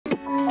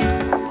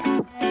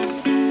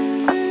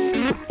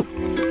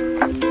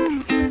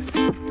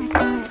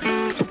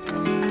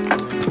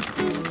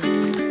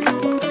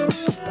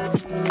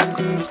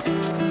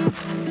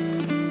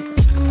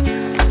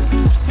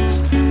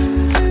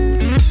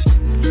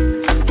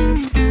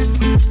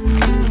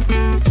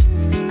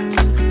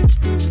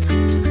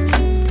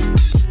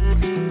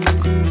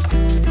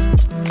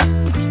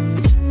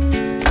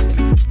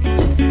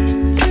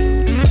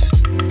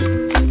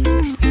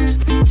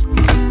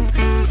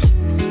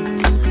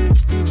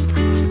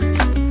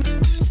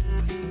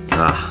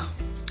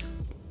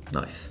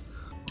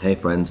Hey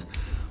friends,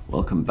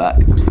 welcome back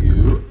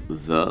to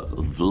the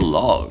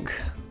vlog.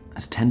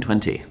 It's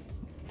 10:20.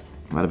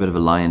 I've had a bit of a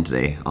lie-in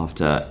today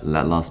after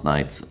last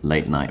night's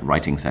late night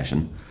writing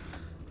session.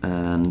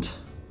 And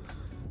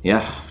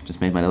yeah,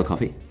 just made my little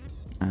coffee.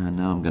 And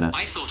now I'm gonna...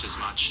 I thought as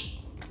much.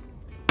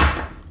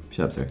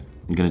 Shut up, sir.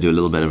 I'm gonna do a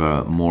little bit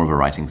of more of a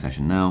writing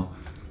session now.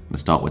 I'm gonna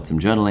start with some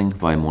journaling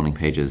via morning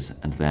pages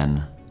and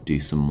then do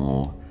some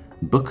more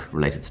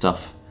book-related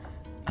stuff.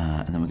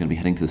 And then we're going to be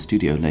heading to the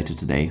studio later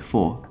today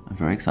for a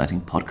very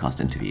exciting podcast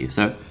interview.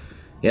 So,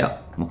 yeah,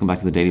 welcome back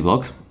to the daily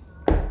vlog.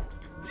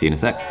 See you in a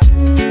sec.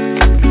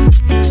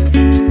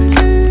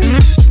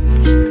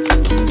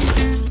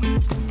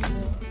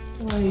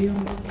 What are you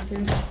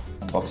unboxing?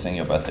 Unboxing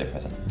your birthday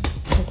present.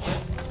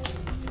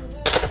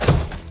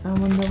 I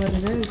wonder what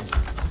it is.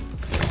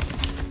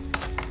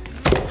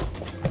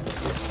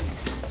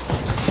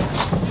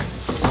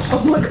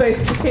 Oh my god,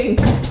 it's pink.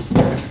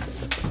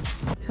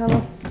 Tell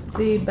us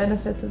the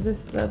benefits of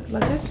this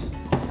luggage.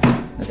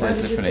 This Why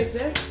is did you literally... pick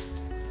this?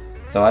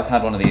 So I've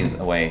had one of these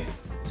away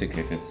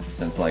suitcases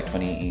since like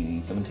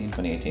 2017,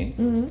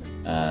 2018.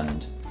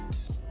 And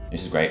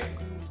this is great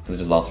because it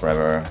just lasts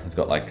forever. It's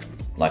got like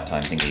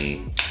lifetime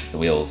thingy. The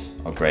wheels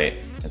are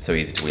great. It's so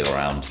easy to wheel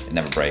around. It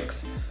never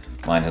breaks.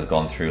 Mine has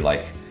gone through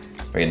like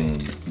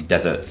freaking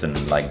deserts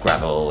and like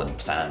gravel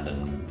and sand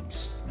and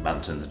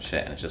mountains and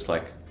shit. And it's just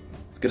like,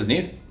 it's good as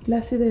new.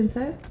 Let's see the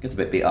inside. Gets a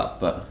bit beat up,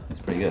 but it's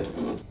pretty good.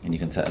 And you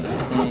can set a little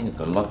thing. It's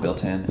got a lock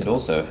built in. It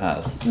also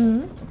has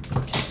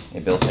a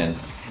built-in...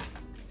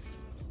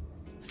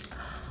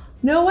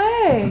 No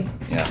way!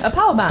 Yeah. A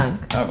power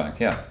bank. Power bank,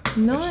 yeah.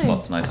 Nice. Which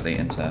slots nicely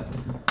into...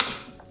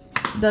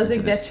 Does it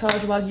into get this.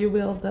 charged while you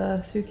wheel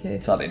the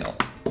suitcase? Sadly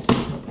not.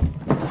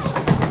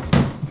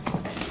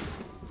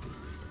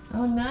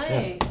 Oh,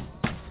 nice.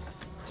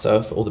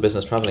 So, for all the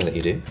business traveling that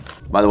you do.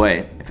 By the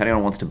way, if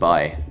anyone wants to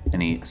buy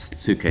any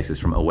suitcases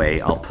from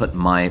Away, I'll put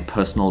my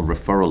personal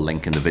referral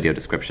link in the video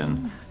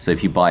description. So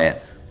if you buy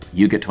it,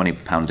 you get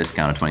 £20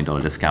 discount, a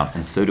 $20 discount,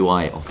 and so do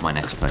I off my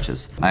next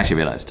purchase. I actually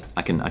realized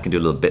I can do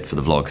a little bit for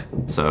the vlog.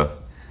 So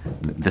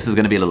this is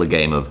gonna be a little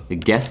game of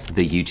guess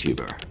the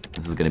YouTuber.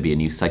 This is gonna be a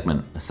new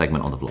segment,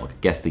 on the vlog.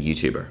 Guess the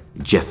YouTuber.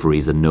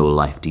 Jeffrey's a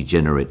no-life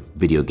degenerate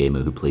video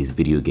gamer who plays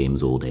video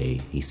games all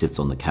day. He sits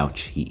on the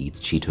couch, he eats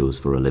Cheetos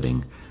for a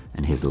living,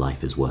 and his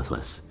life is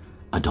worthless.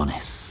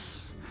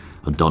 Adonis.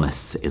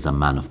 Adonis is a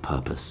man of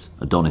purpose.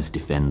 Adonis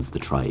defends the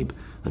tribe.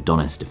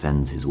 Adonis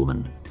defends his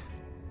woman.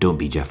 Don't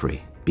be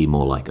Jeffrey, be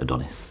more like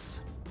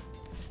Adonis.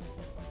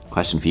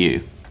 Question for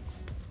you.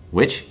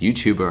 Which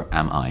YouTuber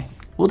am I?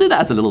 We'll do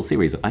that as a little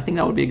series. I think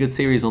that would be a good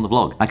series on the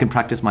vlog. I can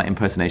practice my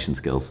impersonation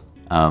skills.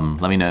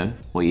 Let me know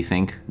what you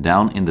think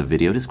down in the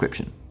video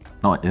description.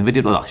 No, in the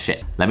video, oh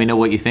shit. Let me know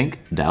what you think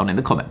down in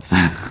the comments.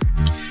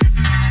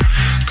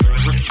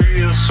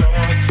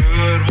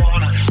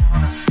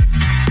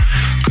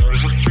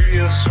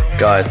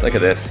 Guys, look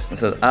at this.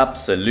 This is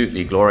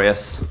absolutely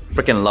glorious.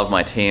 Freaking love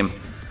my team.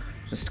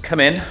 Just come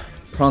in,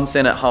 pranced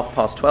in at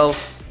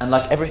 12:30, and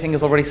like everything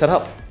is already set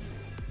up.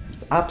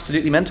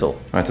 Absolutely mental.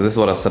 All right, so this is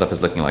what our setup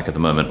is looking like at the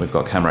moment. We've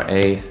got camera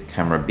A,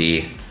 camera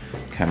B,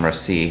 camera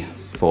C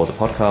for the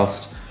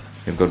podcast.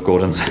 We've got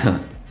Gordon's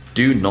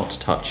do not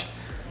touch.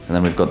 And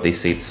then we've got these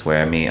seats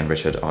where me and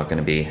Richard are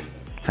gonna be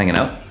hanging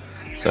out.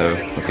 So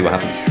let's see what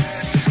happens.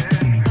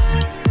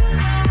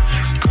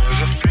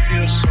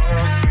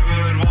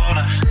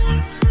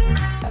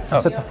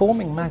 So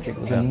performing magic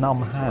with a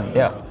numb hand.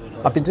 Yeah.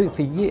 I've been doing it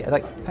for years.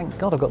 Like, thank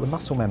God I've got the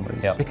muscle memory.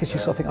 Yeah. Because you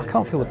sort of think, I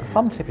can't feel what the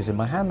thumb tip is in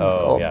my hand.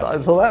 Oh, or yeah.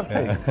 it's all that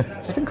thing. So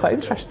it's been quite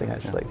interesting,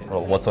 actually.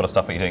 Well, what sort of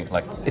stuff are you doing?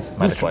 Like, It's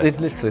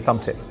literally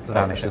thumb tip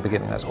vanish at the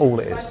beginning. That's all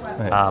it is.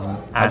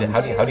 how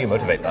do you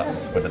motivate that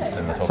with it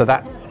in the talk? So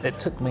it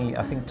took me,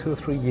 I think, 2 or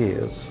 3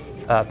 years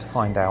to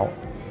find out.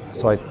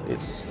 So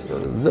it's a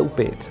little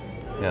bit.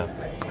 Yeah.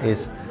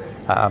 Is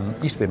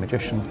used to be a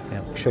magician.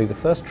 Yeah. Show you the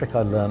first trick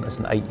I learned as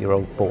an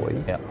 8-year-old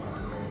boy. Yeah.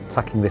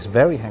 Tucking this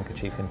very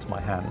handkerchief into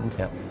my hand,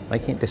 Yeah.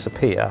 making it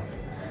disappear,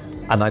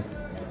 and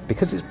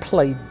because it's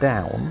played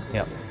down,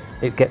 Yeah.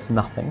 it gets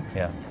nothing,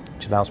 Yeah.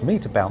 which allows me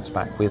to bounce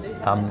back with,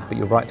 but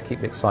you're right to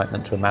keep the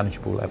excitement to a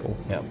manageable level.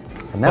 Yeah.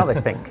 And now they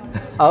think,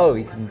 oh,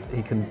 he can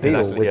deal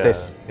Exactly, with yeah,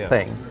 this yeah.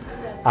 thing,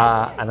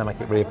 and then make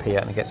it reappear,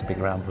 and it gets a big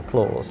round of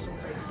applause.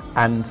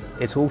 And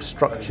it's all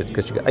structured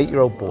because you've got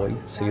 8-year-old boy,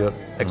 so your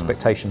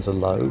expectations are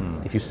low.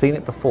 If you've seen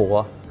it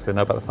before, because they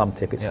know about the thumb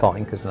tip, it's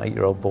fine because an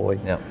 8-year-old boy.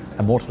 Yeah.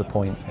 And more to the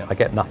point, I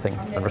get nothing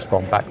and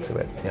respond back to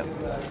it. Yeah.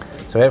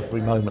 So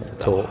every moment of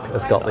the talk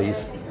has got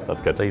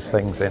these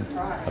things in,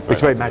 which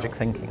is very magic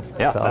thinking.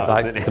 Yeah, So no, I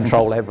absolutely.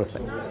 control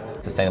everything.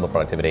 Sustainable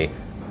productivity,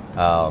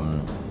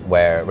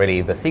 where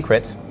really the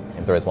secret,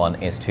 if there is one,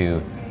 is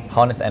to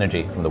harness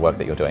energy from the work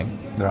that you're doing,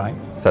 Right.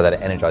 so that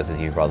it energizes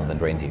you rather than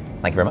drains you.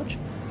 Thank you very much.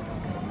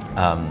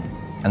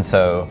 And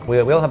so we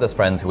all have those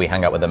friends who we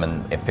hang out with them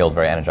and it feels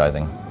very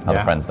energizing. Other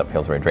Yeah. friends that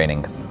feels very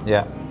draining.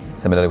 Yeah.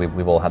 Similarly,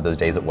 we've all had those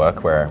days at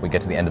work where we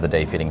get to the end of the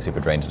day feeling super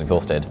drained and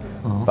exhausted,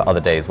 but other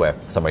days where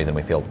for some reason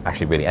we feel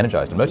actually really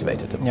energized and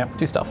motivated to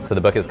do stuff. So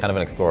the book is kind of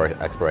an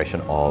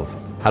exploration of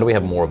how do we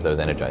have more of those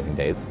energizing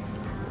days?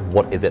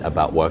 What is it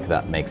about work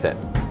that makes it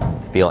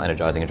feel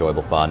energizing,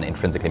 enjoyable, fun,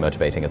 intrinsically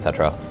motivating,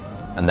 etc.?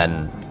 And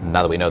then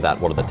now that we know that,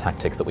 what are the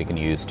tactics that we can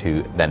use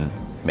to then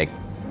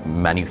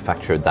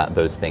manufacture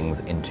those things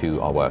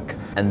into our work?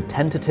 And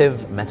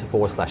tentative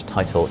metaphor /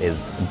 title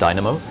is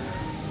dynamo.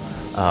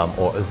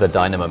 Or the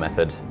dynamo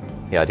method,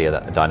 the idea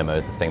that a dynamo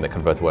is this thing that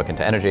converts work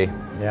into energy.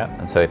 Yeah.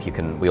 And so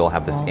we all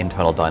have this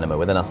internal dynamo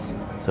within us.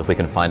 So if we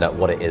can find out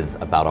what it is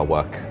about our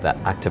work that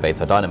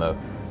activates our dynamo,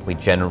 we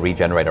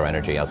regenerate our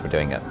energy as we're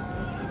doing it.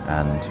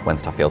 And when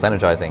stuff feels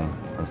energizing,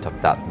 and stuff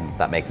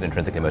that makes it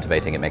intrinsically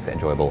motivating, it makes it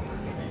enjoyable.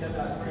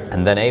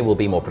 And then we'll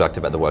be more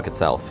productive at the work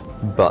itself.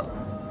 But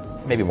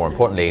maybe more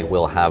importantly,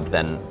 we'll have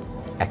then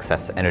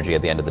excess energy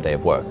at the end of the day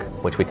of work,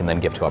 which we can then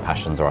give to our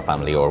passions or our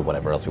family or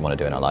whatever else we want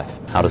to do in our life.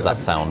 How does that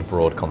sound?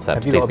 Broad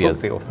concept. Have you got a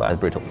book deal for that? As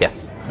brutal.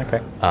 Yes.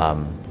 Okay.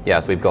 Yeah,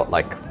 so we've got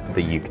like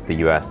the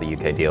US, the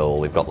UK deal.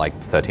 We've got like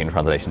 13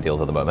 translation deals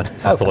at the moment.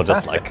 So sort of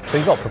just like. So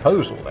you've got a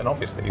proposal then,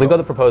 obviously. We've got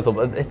the proposal,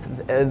 but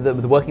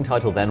the working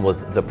title then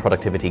was The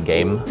Productivity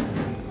Game.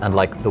 And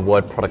like the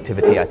word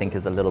productivity, I think,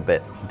 is a little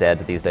bit dead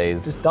these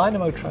days. Does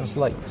dynamo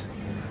translate?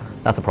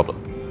 That's a problem.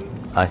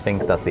 I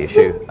think that's the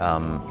issue.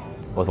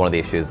 Was one of the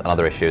issues.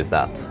 Another issue is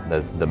that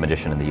there's the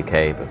magician in the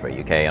UK, but it's very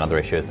UK. Another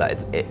issue is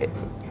that it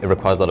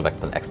requires a lot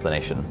of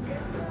explanation.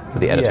 So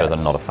the editors are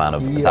not a fan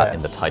of that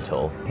in the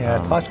title. Yeah,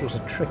 titles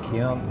are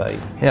tricky, aren't they?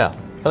 Yeah, I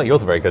feel like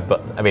yours are very good,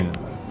 but I mean,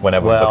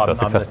 whenever books are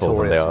successful,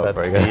 they are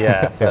very good.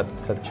 Yeah,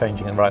 for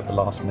changing it right at the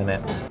last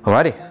minute.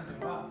 Alrighty,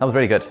 that was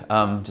really good.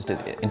 Just an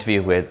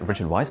interview with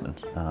Richard Wisemen.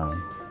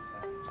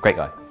 Great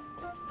guy,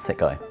 sick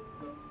guy.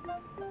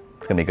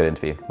 It's going to be a good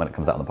interview when it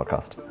comes out on the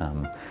podcast.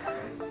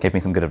 Gave me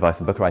some good advice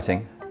for book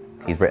writing.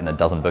 He's written a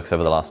dozen books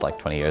over the last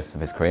 20 years of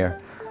his career.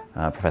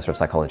 Professor of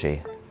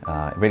psychology,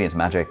 really into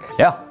magic.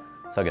 Yeah,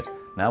 so good.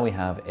 Now we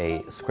have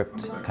a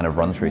script kind of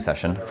run-through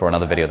session for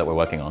another video that we're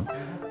working on.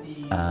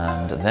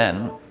 And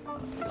then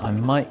I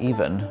might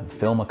even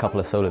film a couple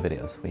of solo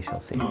videos. We shall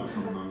see.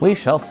 We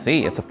shall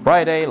see. It's a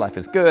Friday, life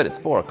is good, it's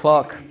 4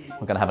 o'clock.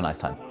 We're gonna have a nice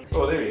time.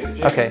 Oh, there he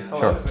is. Okay,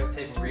 sure.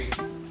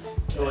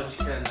 George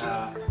can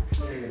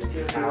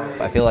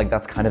I feel like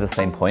that's kind of the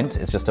same point.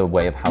 It's just a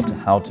way of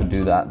how to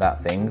do that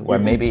thing, where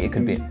maybe it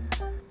could be...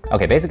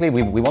 Okay, basically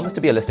we want this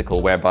to be a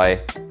listicle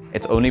whereby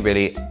it's only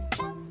really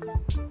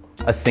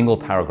a single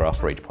paragraph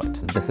for each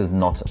point. This is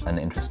not an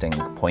interesting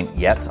point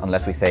yet,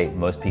 unless we say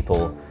most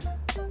people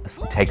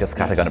take a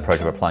scattergun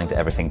approach of applying to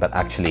everything, but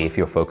actually if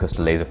you're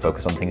laser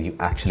focused on things you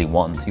actually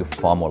want, you're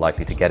far more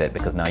likely to get it,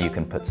 because now you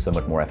can put so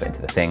much more effort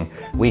into the thing.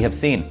 We have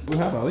seen. We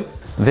have, Ali.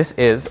 This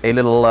is a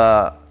little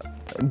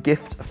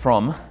gift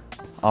from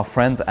our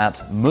friends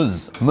at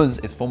Muz. Muz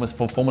is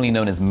formerly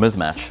known as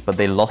Muzmatch, but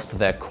they lost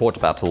their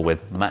court battle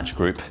with Match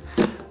Group,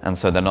 and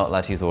so they're not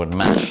allowed to use the word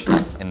match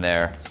in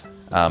their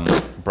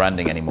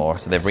branding anymore.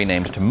 So they've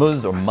renamed to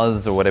Muz or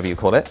Muzz or whatever you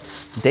call it.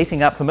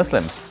 Dating app for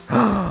Muslims.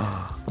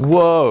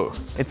 Whoa,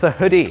 it's a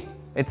hoodie.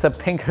 It's a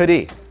pink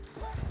hoodie.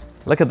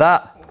 Look at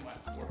that.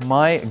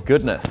 My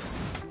goodness.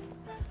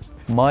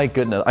 My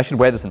goodness. I should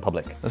wear this in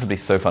public. This would be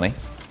so funny.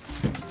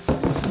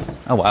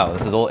 Oh wow,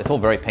 it's all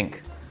very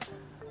pink.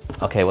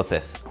 Okay, what's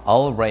this?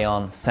 All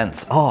Rayon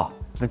Scents. Oh,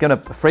 they've got a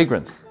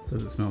fragrance.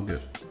 Does it smell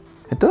good?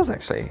 It does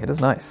actually, it is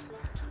nice.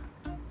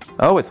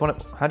 Oh, it's one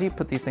of, how do you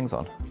put these things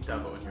on? You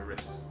dab it on your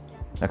wrist.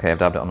 Okay, I've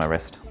dabbed it on my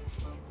wrist.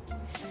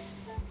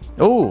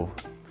 Oh,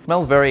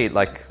 smells very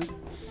like,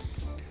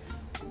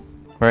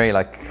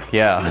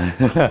 yeah.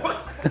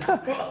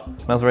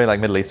 Smells very like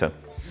Middle Eastern.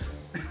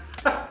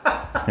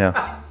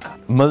 Yeah.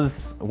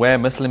 Muz, where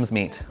Muslims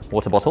meet.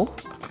 Water bottle.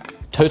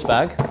 Tote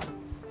bag.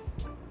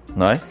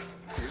 Nice.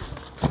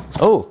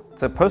 Oh,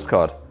 it's a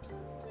postcard.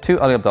 To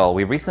Ali Abdaal,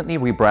 we recently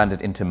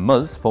rebranded into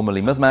Muz,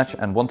 formerly Muzmatch,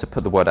 and want to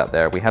put the word out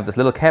there. We have this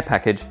little care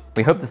package.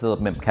 We hope this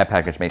little care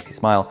package makes you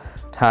smile.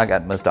 Tag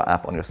at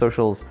muz.app on your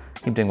socials.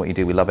 Keep doing what you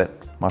do, we love it.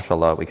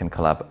 Mashallah, we can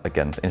collab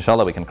again.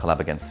 Inshallah, we can collab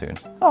again soon.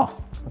 Oh,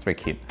 that's very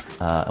cute.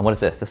 And what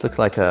is this? This looks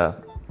like the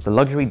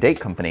luxury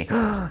date company.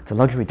 It's a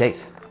luxury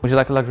date. Would you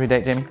like a luxury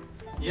date, Jamie?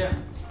 Yeah.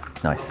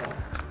 Nice.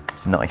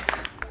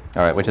 Nice.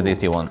 All right, which of these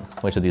do you want?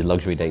 Which of these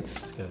luxury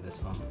dates? Let's go with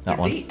this one. That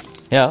one? Dates?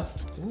 Yeah.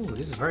 Ooh,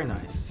 this is very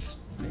nice.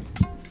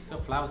 It's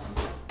got flowers on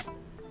it.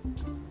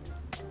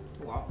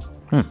 Wow.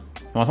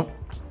 Awesome.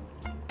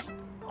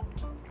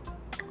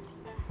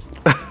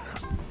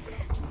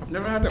 I've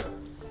never had a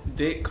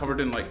date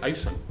covered in like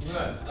icing.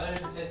 No, I don't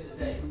even taste the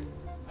date.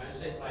 I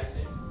just taste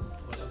icing,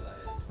 whatever that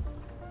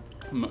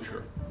is. I'm not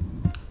sure.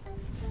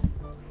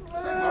 It's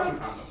like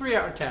marzipan. 3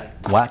 out of 10.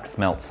 Wax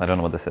melts. I don't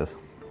know what this is.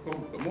 Oh,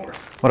 but more.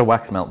 What are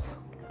wax melts?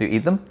 Do you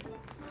eat them?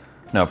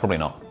 No, probably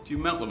not. Do you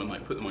melt them and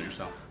like put them on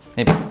yourself?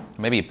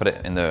 Maybe you put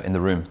it in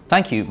the room.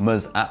 Thank you,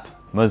 Muz app.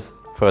 Muz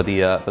for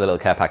the little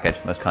care package.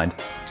 Most kind.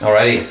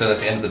 Alrighty, so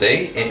that's the end of the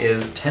day. It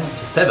is 10 to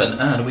 7,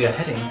 and we are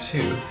heading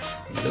to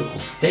a local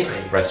steak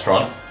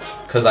restaurant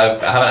because I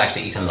haven't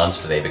actually eaten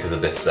lunch today because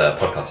of this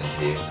podcast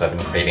interview, so I've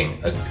been craving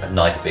a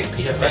nice big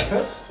piece You of had meat.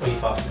 breakfast? Or are you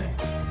fasting?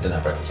 Didn't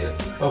have breakfast either.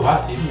 Oh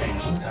wow, so you've been going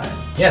a long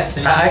time. Yes,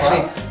 Did I you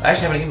actually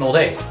fast? haven't eaten all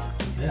day.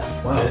 Yeah,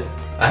 that's Wow. good.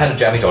 I had a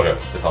jammy dojo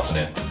this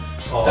afternoon.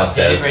 Oh,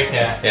 Downstairs. did you break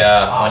it?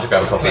 Yeah, I went to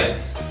grab a coffee.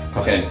 Nice.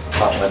 Coffee is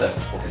part of it.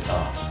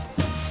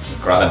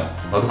 Let's grab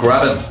him. Let's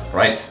grab him.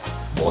 Right,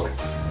 walk.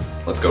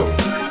 Let's go.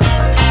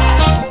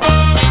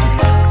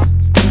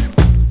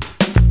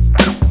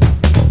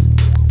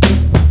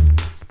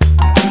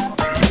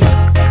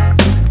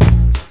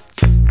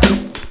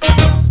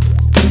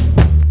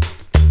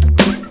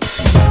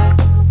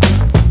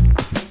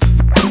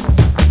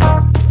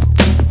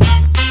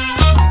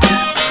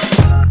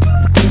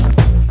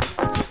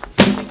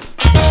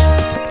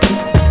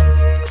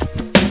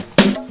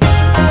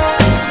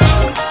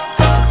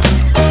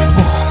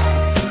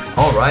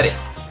 Alrighty,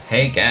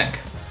 hey gang.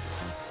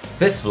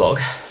 This vlog,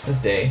 this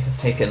day, has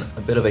taken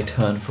a bit of a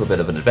turn for a bit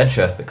of an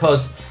adventure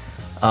because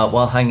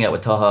while hanging out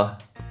with Taha,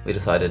 we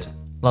decided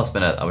last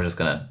minute I was just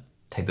gonna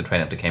take the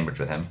train up to Cambridge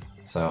with him.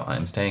 So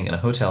I'm staying in a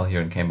hotel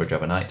here in Cambridge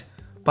overnight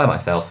by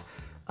myself.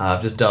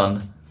 I've just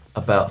done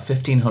about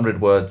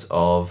 1,500 words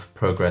of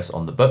progress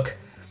on the book,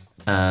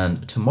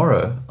 and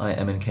tomorrow I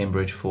am in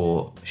Cambridge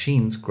for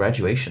Sheen's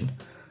graduation.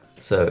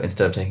 So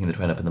instead of taking the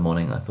train up in the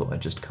morning, I thought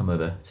I'd just come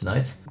over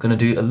tonight. I'm gonna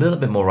do a little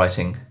bit more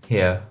writing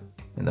here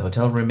in the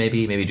hotel room,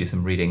 maybe do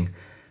some reading,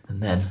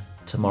 and then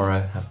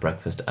tomorrow have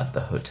breakfast at the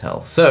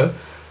hotel. So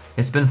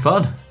it's been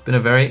fun. It's been a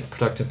very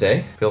productive day.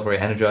 I feel very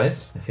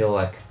energized. I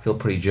feel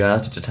pretty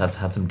jazzed. I just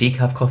had some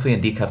decaf coffee,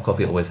 and decaf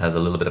coffee always has a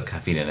little bit of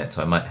caffeine in it,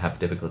 so I might have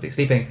difficulty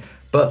sleeping,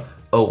 but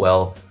oh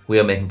well, we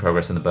are making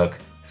progress in the book.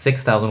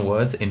 6,000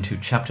 words into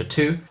chapter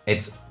 2.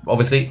 It's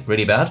obviously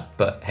really bad,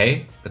 but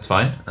hey, it's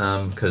fine,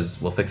 because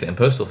we'll fix it in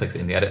post, we'll fix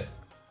it in the edit,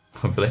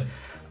 hopefully.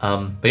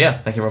 But yeah,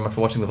 thank you very much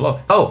for watching the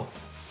vlog. Oh,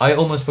 I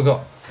almost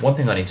forgot. One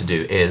thing I need to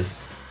do is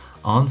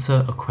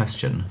answer a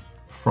question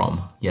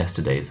from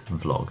yesterday's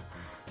vlog.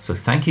 So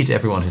thank you to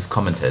everyone who's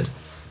commented.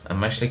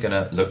 I'm actually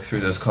gonna look through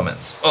those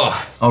comments.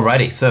 Oh,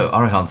 alrighty, so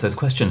Arihan says,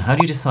 question, how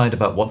do you decide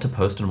about what to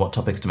post and what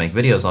topics to make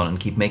videos on and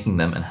keep making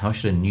them, and how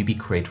should a newbie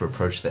creator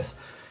approach this?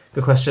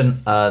 Good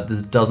question.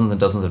 There's dozens and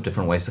dozens of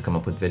different ways to come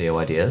up with video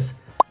ideas.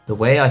 The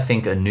way I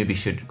think a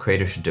newbie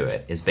creator should do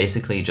it is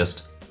basically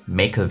just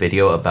make a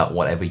video about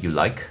whatever you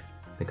like.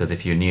 Because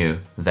if you're new,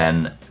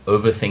 then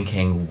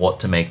overthinking what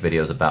to make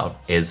videos about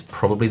is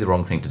probably the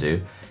wrong thing to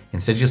do.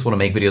 Instead, you just want to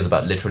make videos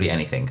about literally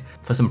anything.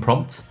 For some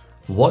prompts,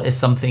 what is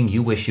something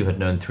you wish you had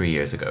known 3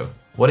 years ago?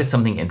 What is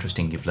something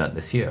interesting you've learned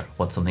this year?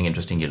 What's something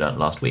interesting you learned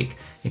last week?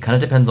 It kind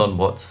of depends on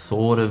what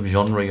sort of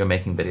genre you're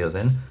making videos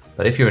in.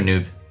 But if you're a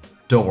noob,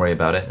 don't worry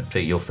about it,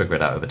 you'll figure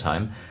it out over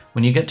time.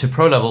 When you get to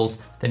pro levels,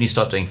 then you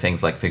start doing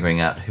things like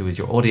figuring out who is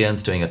your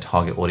audience, doing a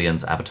target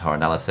audience avatar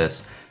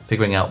analysis,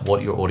 figuring out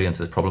what your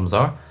audience's problems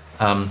are.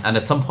 And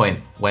at some point,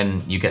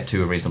 when you get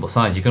to a reasonable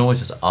size, you can always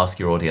just ask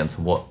your audience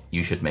what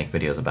you should make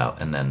videos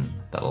about, and then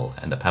that'll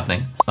end up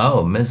happening.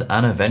 Oh, Ms.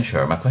 Anna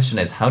Venture, my question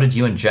is, how did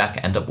you and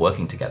Jack end up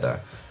working together?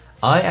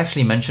 I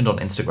actually mentioned on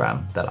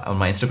Instagram, that on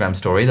my Instagram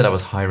story, that I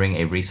was hiring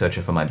a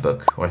researcher for my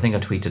book, or I think I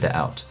tweeted it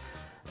out.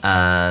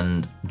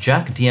 And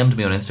Jack DM'd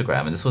me on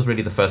Instagram, and this was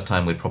really the first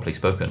time we'd properly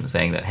spoken,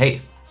 saying that,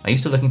 hey, are you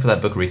still looking for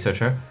that book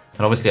researcher?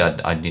 And obviously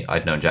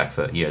I'd known Jack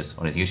for years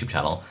on his YouTube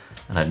channel,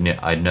 and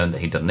I'd known that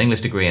he'd done an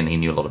English degree and he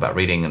knew a lot about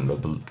reading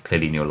and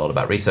clearly knew a lot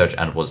about research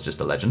and was just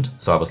a legend.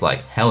 So I was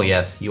like, hell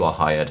yes, you are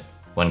hired.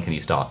 When can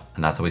you start?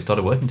 And that's how we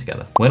started working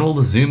together. When will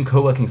the Zoom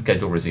co-working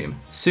schedule resume?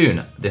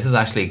 Soon. This is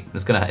actually,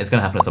 it's gonna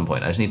happen at some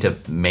point. I just need to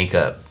make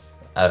a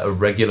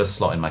regular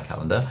slot in my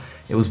calendar.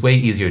 It was way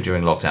easier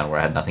during lockdown where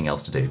I had nothing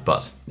else to do,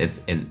 but it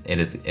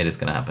is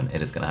gonna happen.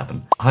 It is gonna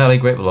happen. Hi Ollie,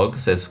 great vlog,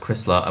 says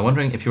Chrisla. I'm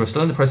wondering if you are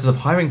still in the process of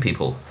hiring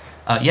people.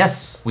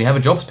 Yes, we have a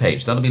jobs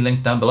page. That'll be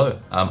linked down below.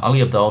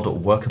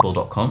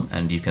 aliabdaal.workable.com,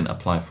 and you can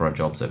apply for our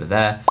jobs over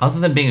there. Other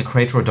than being a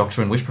creator or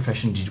doctor, in which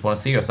profession did you want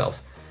to see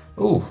yourself?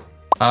 Ooh,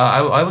 I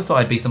always thought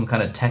I'd be some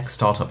kind of tech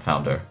startup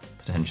founder,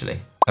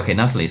 potentially. Okay,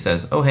 Natalie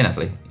says, oh, hey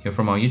Natalie, you're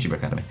from our YouTube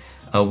Academy.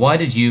 Why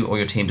did you or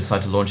your team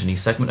decide to launch a new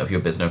segment of your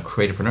business,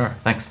 Creatorpreneur?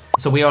 Thanks.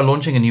 So we are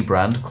launching a new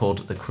brand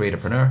called The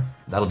Creatorpreneur.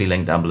 That'll be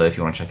linked down below if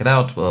you want to check it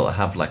out. We'll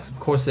have like some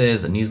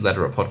courses, a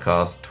newsletter, a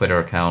podcast, Twitter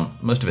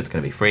account. Most of it's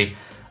going to be free.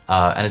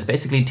 And it's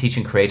basically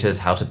teaching creators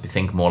how to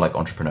think more like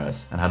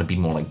entrepreneurs and how to be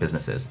more like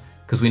businesses.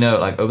 Because we know,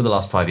 like, over the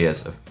last 5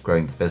 years of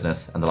growing this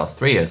business and the last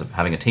 3 years of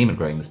having a team and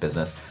growing this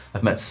business,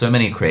 I've met so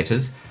many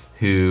creators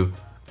who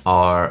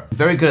are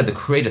very good at the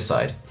creator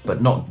side,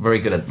 but not very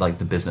good at like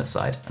the business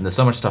side. And there's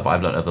so much stuff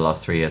I've learned over the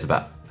last 3 years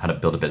about how to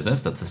build a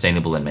business that's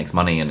sustainable and makes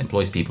money and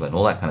employs people and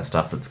all that kind of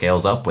stuff that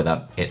scales up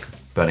without it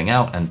burning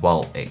out and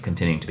while it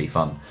continuing to be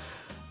fun.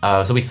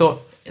 So we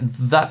thought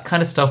that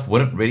kind of stuff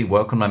wouldn't really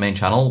work on my main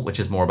channel, which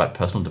is more about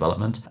personal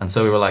development. And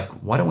so we were like,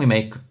 why don't we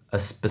make a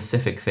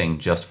specific thing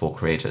just for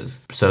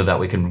creators so that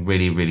we can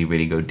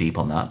really go deep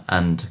on that?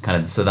 And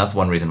kind of, so that's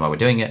one reason why we're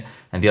doing it.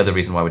 And the other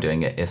reason why we're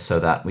doing it is so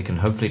that we can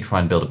hopefully try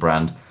and build a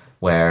brand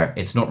where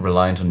it's not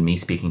reliant on me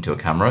speaking to a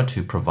camera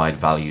to provide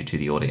value to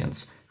the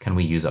audience. Can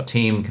we use our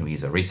team? Can we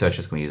use our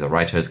researchers? Can we use our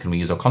writers? Can we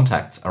use our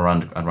contacts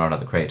around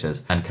other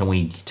creators? And can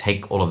we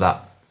take all of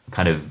that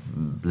kind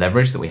of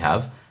leverage that we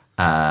have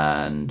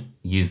and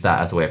use that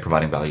as a way of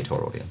providing value to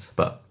our audience?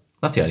 But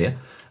that's the idea.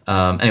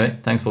 Anyway,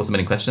 thanks for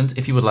submitting questions.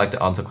 If you would like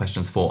to answer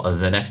questions for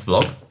the next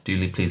vlog,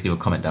 please leave a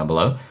comment down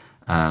below.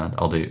 And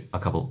I'll do a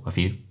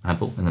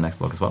handful in the next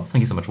vlog as well.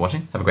 Thank you so much for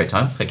watching. Have a great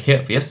time. Click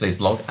here for yesterday's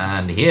vlog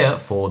and here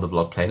for the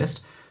vlog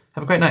playlist.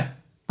 Have a great night.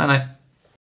 Night night.